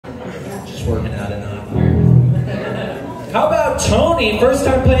Just working out a knot here. How about Tony? First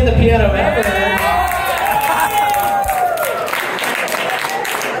time playing the piano ever.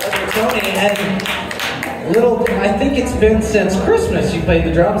 Tony, and I think it's been since Christmas you played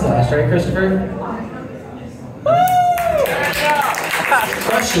the drums last, right, Christopher?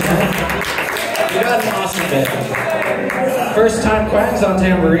 Question. You got an awesome bit. First time Quacks on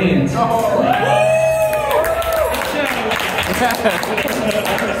tambourines.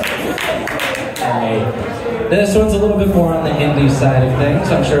 Alright. This one's a little bit more on the indie side of things.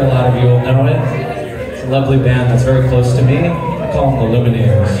 I'm sure a lot of you will know it. It's a lovely band that's very close to me. I call them the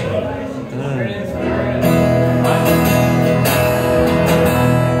Luminaires.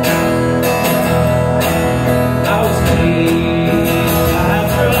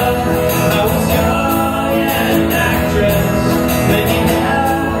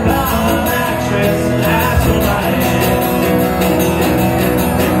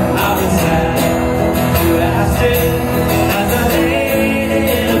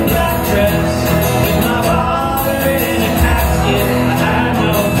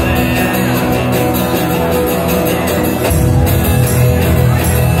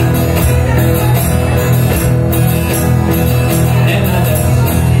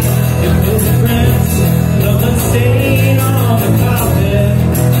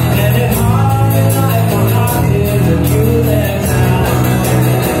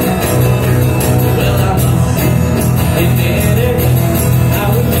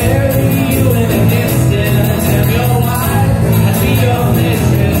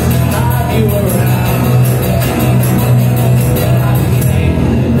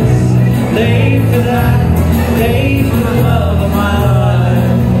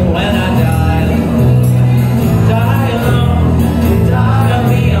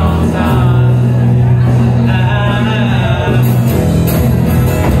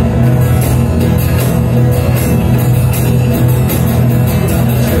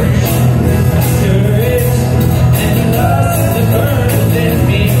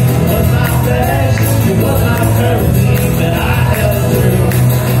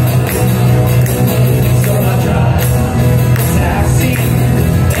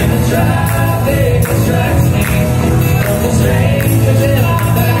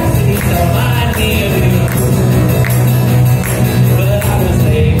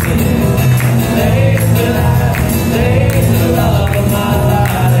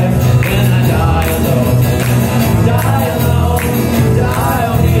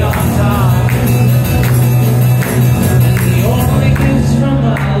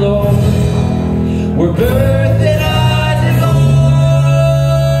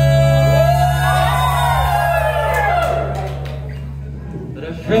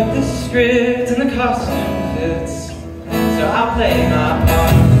 Script and the costume fits, so I'll play my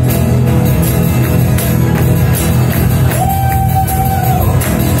part.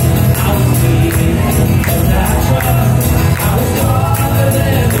 I was leaving from that truck, I was taller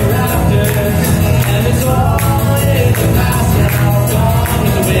than the rafters, and it's all in the past now, gone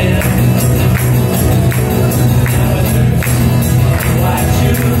with the wind. Now I turn white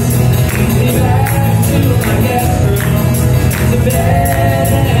shoes, leads me back to my guest room, to bed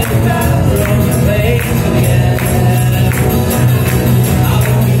and the bathroom, the place for the end. I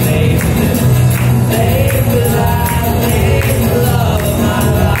won't be late for this, late for life, late for love of my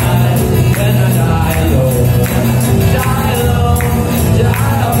life. When I die alone,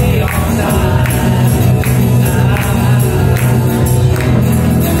 I'll be on time.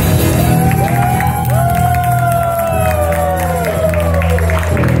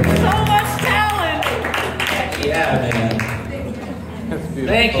 So much talent! Yeah, man.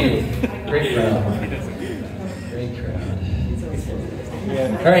 Thank you. Great crowd. Great crowd.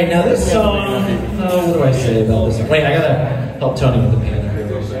 All right, now this song, what do I say about this? Wait, I gotta help Tony with the piano.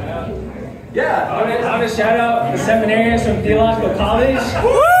 Yeah, I want to shout out the seminarians from Theological College. I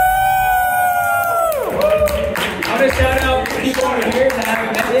want to shout out people over here that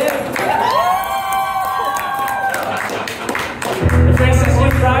haven't met yet. The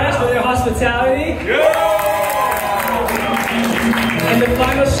Franciscan Friars for their hospitality. And the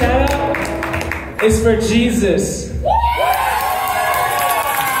final shout out is for Jesus.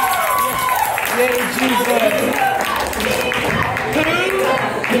 Yay, Jesus!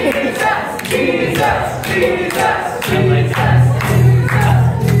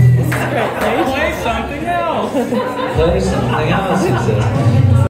 Play something else, he said.